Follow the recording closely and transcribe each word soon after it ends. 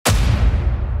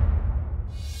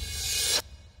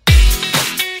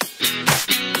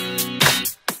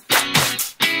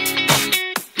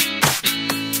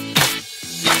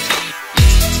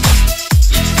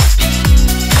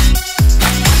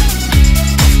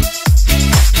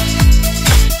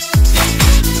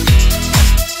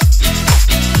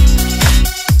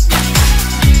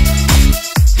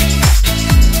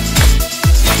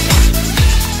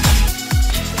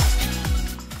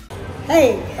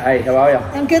Hey, how are you?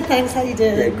 I'm good, thanks. How you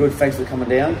doing? Yeah, good. Thanks for coming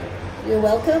down. You're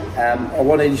welcome. I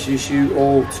want to introduce you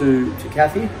all to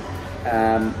Kathy.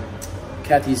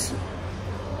 Kathy's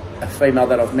a female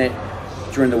that I've met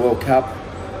during the World Cup.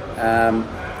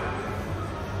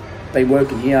 Been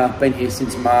working here, been here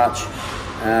since March,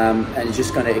 and is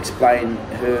just going to explain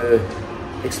her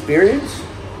experience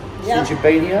since you've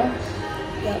been here.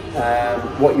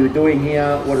 What you were doing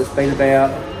here, what it's been about,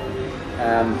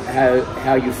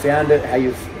 how you found it, how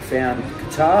you found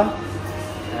Qatar.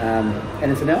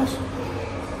 Anything else?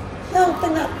 No, I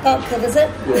think that covers it.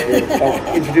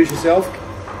 Yeah. Introduce yourself.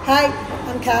 Hi,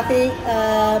 I'm Kathy.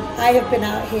 I have been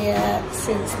out here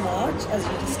since March, as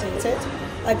you just stated.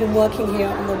 I've been working here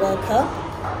on the World Cup.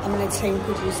 I'm an entertainment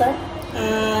producer,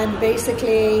 and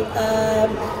basically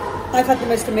I've had the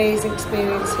most amazing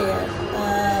experience here.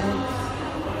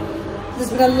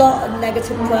 There's been a lot of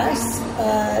negative press,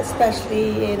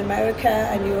 especially in America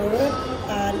and Europe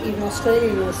and even Australia,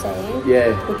 you were saying,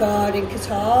 regarding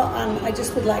Qatar, and I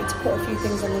just would like to put a few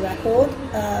things on the record.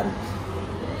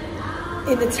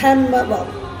 In the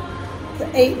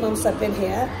 8 months I've been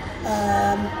here,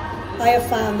 I have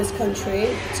found this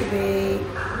country to be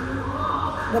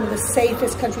one of the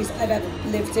safest countries I've ever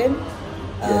lived in.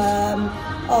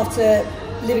 After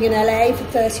living in LA for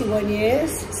 31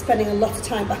 years, spending a lot of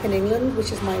time back in England,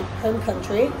 which is my home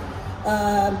country,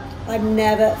 I've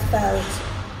never felt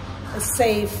as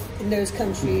safe in those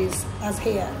countries as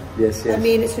here. Yes. I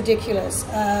mean, it's ridiculous.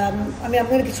 I'm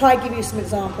going to try to give you some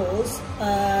examples,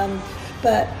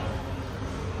 but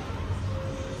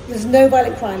there's no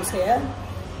violent crimes here.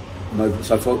 No,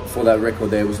 so for that record,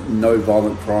 there was no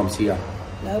violent crimes here.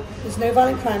 No, there's no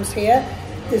violent crimes here.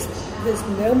 There's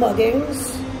no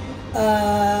muggings.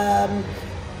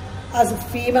 As a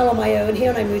female on my own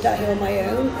here, and I moved out here on my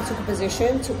own, I took a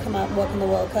position to come out and work on the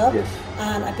World Cup,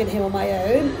 and I've been here on my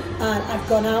own, and I've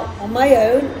gone out on my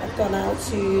own. I've gone out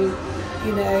to,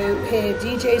 hear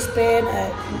DJs spin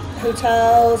at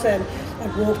hotels, and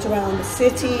I've walked around the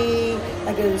city.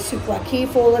 I go to the Super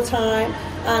Akif all the time,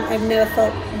 and I've never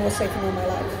felt more safe in all my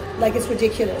life. Like, it's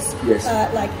ridiculous.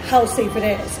 Like how safe it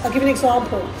is. I'll give you an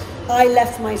example. I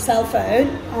left my cell phone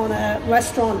on a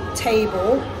restaurant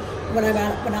table when I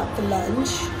went out for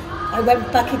lunch. I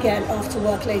went back again after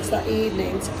work later that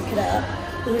evening to pick it up.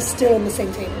 It was still on the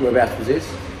same table. Whereabouts was this?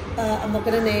 I'm not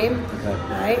going to name,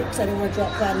 right? Because I don't want to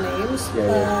drop brand names.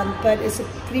 But it's a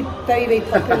very, very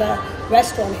popular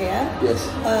restaurant here.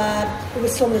 It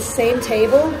was still on the same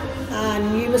table,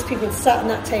 and numerous people had sat on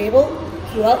that table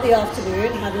throughout the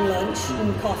afternoon having lunch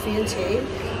and coffee and tea,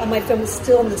 and my phone was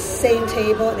still on the same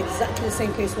table in exactly the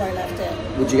same place where I left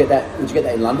it. Would you get that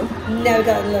in London? Never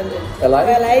got it in London.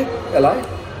 LA?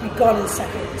 Be gone in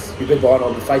seconds. You've been buying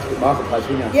on the Facebook Marketplace,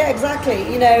 wouldn't you? Yeah, exactly.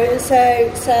 So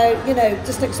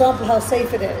just an example how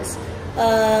safe it is.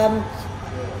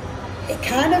 It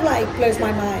kind of like blows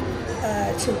my mind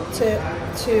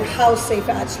to how safe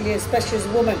it actually is, especially as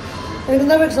a woman. I mean,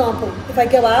 another example, if I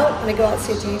go out and I go out to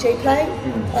see a DJ play,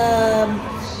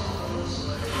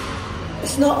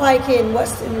 it's not like in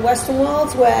Western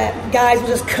worlds where guys will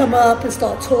just come up and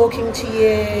start talking to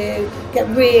you, get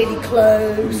really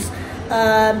close.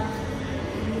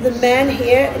 The men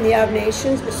here in the Arab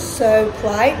nations are so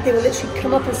polite. They will literally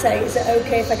come up and say, "Is it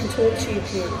okay if I can talk to you,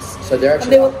 please?" So they're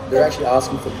actually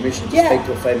asking for permission to speak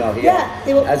to a female here,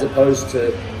 as opposed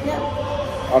to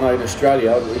I know in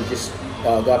Australia we just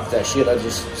go up to that shit. I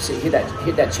just hit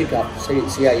that chick up,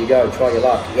 see how you go, try your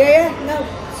luck.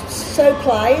 So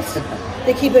polite.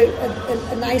 They keep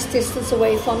a nice distance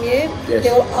away from you.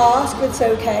 They'll ask if it's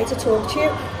okay to talk to you,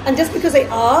 and just because they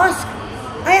ask,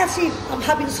 I'm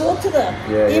happy to talk to them,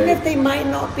 even if they might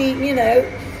not be,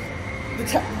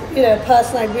 the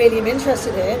person I really am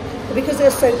interested in, but because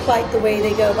they're so polite the way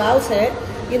they go about it,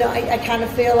 I kind of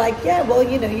feel like,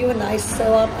 you were nice,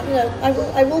 so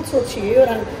I will talk to you,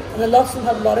 and a lot of them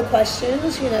have a lot of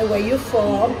questions, where you're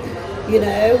from,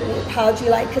 how do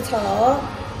you like Qatar,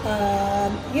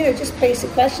 just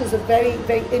basic questions. Are very,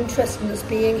 very interested in us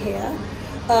being here.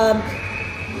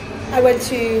 I went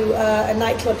to a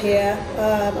nightclub here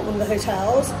at one of the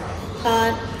hotels,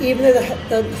 and even though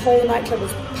the whole nightclub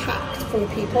was packed full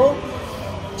of people,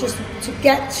 just to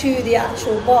get to the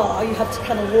actual bar, you have to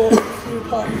kind of walk through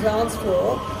part of the dance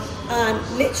floor, and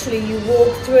literally you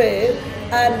walk through,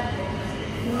 and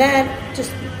men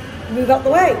just move out the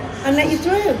way and let you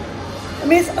through. I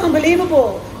mean, it's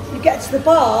unbelievable. You get to the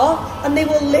bar, and they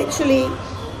will let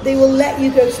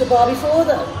you go to the bar before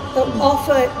them. They'll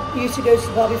offer you to go to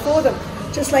the bar before them.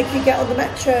 Just like you get on the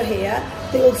metro here,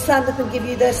 they will stand up and give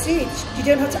you their seats. You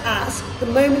don't have to ask. The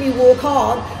moment you walk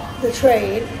on the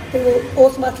train, they will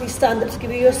automatically stand up to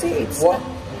give you your seats. What?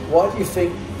 why do you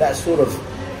think that sort of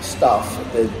stuff,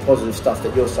 the positive stuff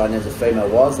that you're saying as a female,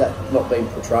 why is that not being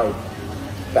portrayed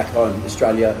back home,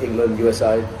 Australia, England,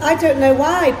 USA? I don't know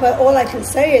why, but all I can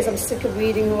say is I'm sick of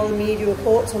reading all the media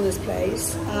reports on this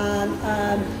place,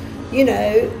 and you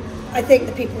know, I think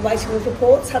the people writing those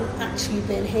reports haven't actually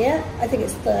been here. I think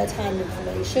it's third-hand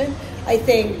information. I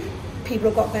think people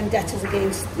have got vendettas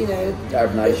against, you know, the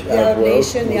Arab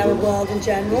nation, the Arab world in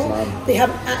general. Islam. They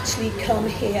haven't actually come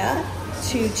here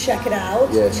to check it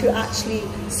out, to actually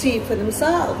see it for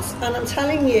themselves. And I'm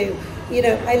telling you, you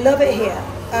know, I love it here.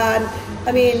 And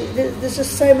I mean, there's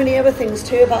just so many other things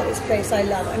too about this place I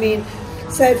love. I mean,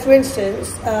 so for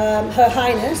instance, Her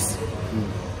Highness,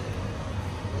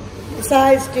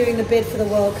 besides doing the bid for the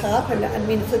World Cup, and I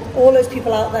mean, for all those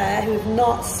people out there who have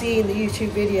not seen the YouTube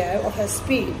video of her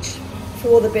speech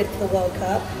for the bid for the World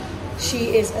Cup,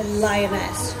 she is a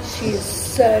lioness. She is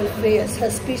so fierce. Her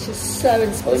speech is so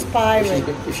inspiring.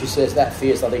 If she says that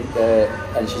fierce, I think,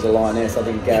 and she's a lioness, I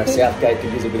think Gareth Southgate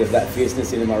could use a bit of that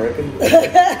fierceness in him, I reckon,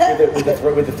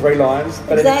 with the three lions.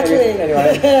 But exactly.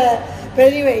 Anyway. But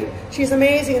anyway, she's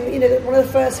amazing. And, you know, one of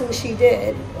the first things she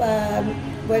did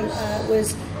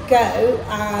was go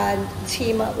and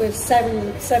team up with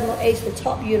seven or eight of the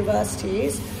top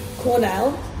universities,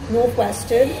 Cornell,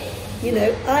 Northwestern, you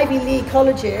know, Ivy League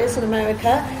colleges in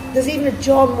America. There's even a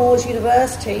John Moores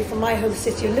University from my home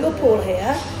city of Liverpool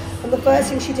here. And the first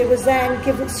thing she did was then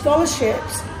give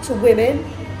scholarships to women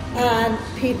and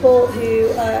people who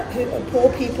are poor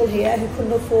people here who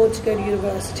couldn't afford to go to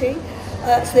university,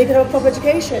 so they could have a proper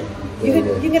education. You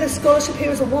can get a scholarship here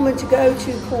as a woman to go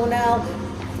to Cornell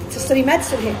to study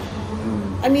medicine here.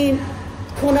 I mean,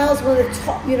 Cornell's one of the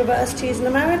top universities in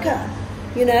America,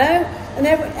 you know? And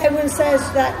everyone says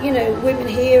that, you know, women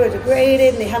here are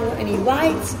degraded and they haven't got any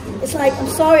rights. It's like, I'm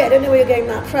sorry, I don't know where you're getting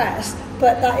that press,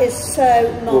 but that is so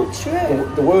not true.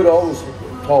 The word I was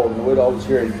told, and the word I was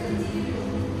hearing,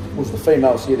 was the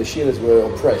females here, the Sheilas, were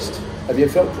oppressed. Have you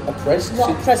felt oppressed?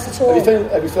 Not oppressed at all.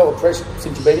 Have you felt oppressed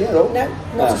since you've been here at all? No,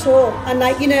 not at all. And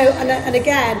like, you know, and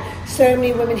again, so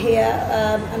many women here,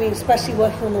 I mean, especially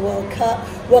working on the World Cup,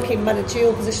 working in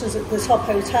managerial positions at the top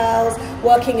hotels,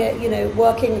 working at, you know,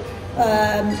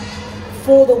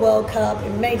 for the World Cup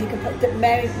in many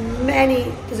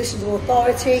positions of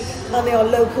authority, and they are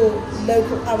local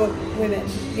Arab women,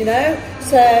 you know?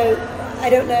 So I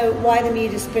don't know why the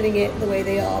media is spinning it the way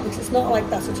they are, because it's not like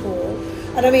that at all.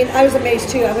 And I mean, I was amazed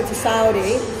too. I went to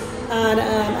Saudi, and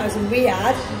I was in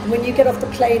Riyadh. And when you get off the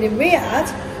plane in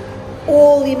Riyadh,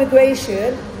 all the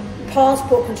immigration,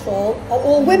 passport control are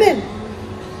all women.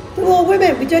 They're all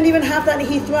women. We don't even have that in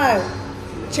Heathrow,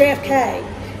 JFK,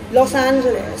 Los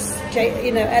Angeles,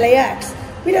 you know, LAX.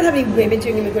 We don't have any women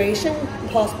doing immigration and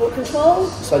passport control.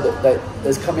 So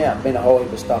there's coming out, been a whole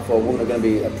heap of stuff. Or women are going to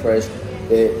be oppressed.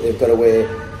 They've got to wear,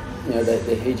 you know,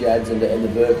 the hijabs and the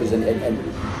burqas, and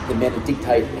the men to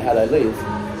dictate how they live.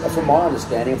 But from my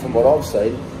understanding and from what I've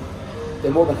seen,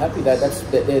 they're more than happy.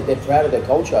 They're proud of their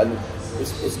culture, and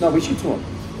it's no issue to them.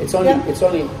 It's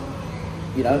only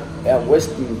you know, our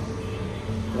Western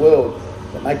world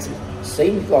that makes it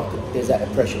seem like there's that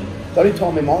oppression. The only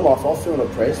time in my life I feel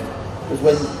oppressed was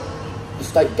when the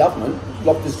state government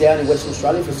locked us down in Western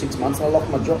Australia for 6 months, and I lost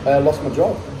my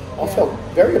job. I felt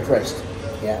very oppressed.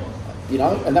 Yeah. You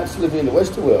know, and that's living in the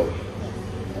Western world.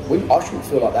 I shouldn't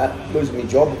feel like that, losing my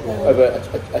job over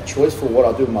a choice for what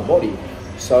I do with my body.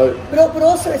 So, but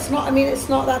also it's not. I mean, it's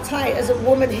not that tight. As a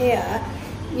woman here,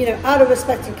 you know, out of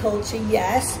respect to culture,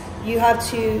 yes, you have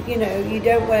to. You know, you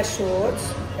don't wear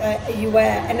shorts. You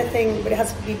wear anything, but it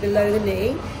has to be below the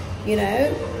knee. You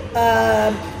know,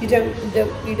 you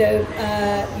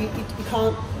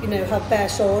can't, you know, have bare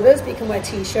shoulders, but you can wear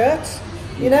t-shirts.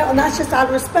 You know, and that's just out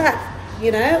of respect.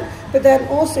 You know, but then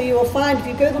also you will find, if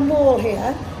you go to the mall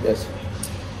here, yes,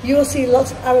 you will see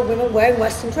lots of Arab women wearing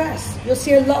Western dress. You'll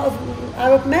see a lot of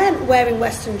Arab men wearing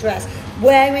Western dress,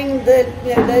 wearing their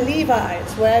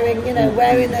Levi's, wearing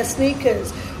their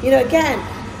sneakers. You know, again,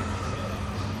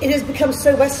 it has become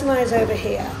so westernized over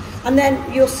here. And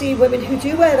then you'll see women who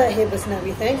do wear their hijabs and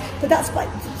everything, but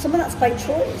some of that's by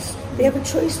choice. They have a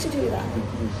choice to do that.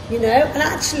 You know, and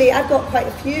actually, I've got quite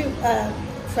a few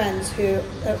friends who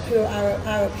are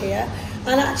Arab here,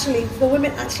 and actually the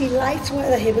women actually like to wear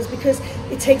their hijabs because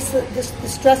it takes the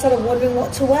stress out of wondering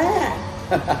what to wear.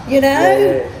 You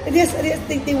know,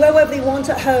 they wear whatever they want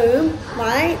at home,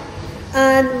 right?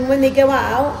 And when they go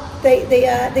out, they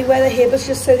wear their hijabs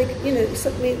just so they, you know, it's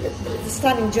a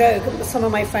standing joke. Some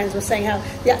of my friends were saying how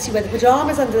they actually wear the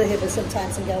pajamas under the hijabs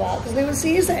sometimes and go out because no one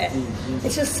sees it.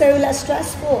 It's just so less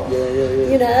stressful.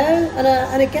 You know,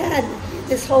 and again,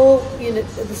 this whole, you know,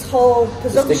 this whole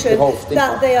presumption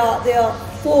that they are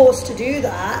forced to do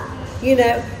that. You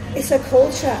know, it's a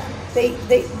culture. They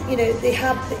you know, they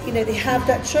have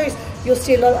that choice. You'll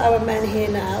see a lot of our men here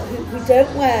now who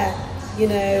don't wear, you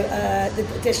know, the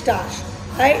dish dash,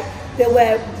 right? They'll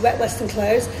wear wet Western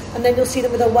clothes, and then you'll see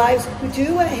them with their wives who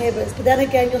do wear hibbas. But then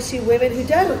again, you'll see women who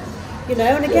don't. You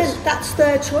know, and again, that's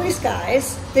their choice,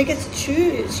 guys. They get to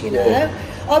choose, you know.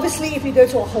 Obviously, if you go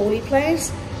to a holy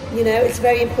place, you know, it's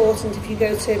very important if you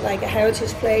go to like a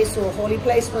heritage place or a holy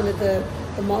place, one of the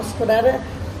mosque, whatever.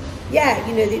 Yeah,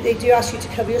 you know, they do ask you to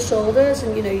cover your shoulders,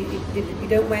 and, you know, you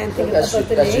don't wear anything above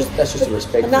the knee. That's just a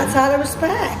respect. And that's out of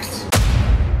respect.